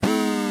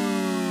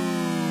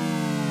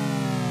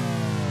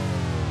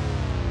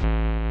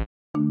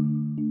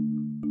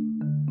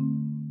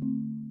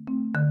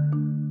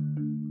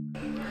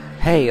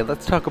Hey,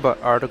 let's talk about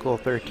Article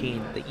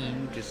 13. The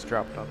EU just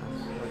dropped on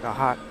us like a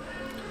hot.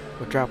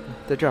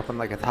 They're dropping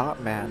like a top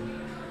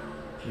man.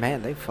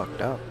 Man, they fucked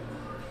up.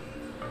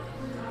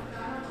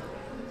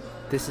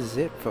 This is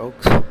it,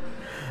 folks.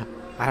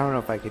 I don't know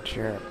if I could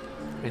share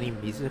any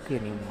music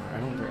anymore. I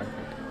don't think I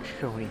could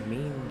show any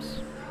memes.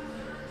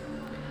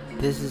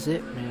 This is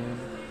it, man.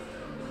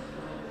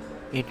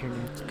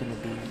 Internet's gonna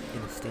be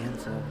in a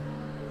standstill.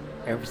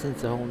 Ever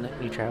since the whole net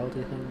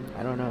neutrality thing,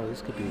 I don't know.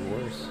 This could be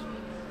worse.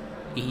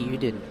 EU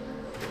didn't.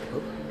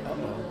 Oh,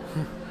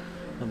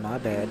 uh-oh. My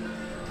bad.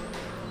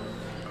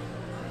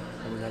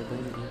 We gotta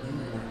blame the EU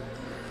now.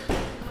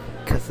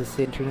 Cause this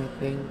internet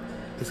thing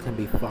is gonna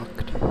be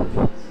fucked.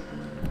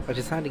 I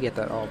just had to get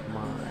that off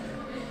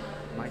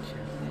my chest.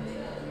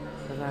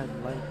 Cause I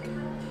really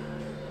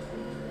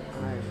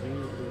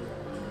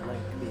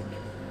like the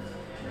internet.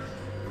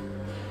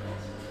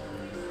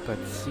 But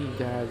see you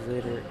guys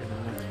later in the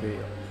next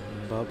video.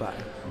 Bye bye.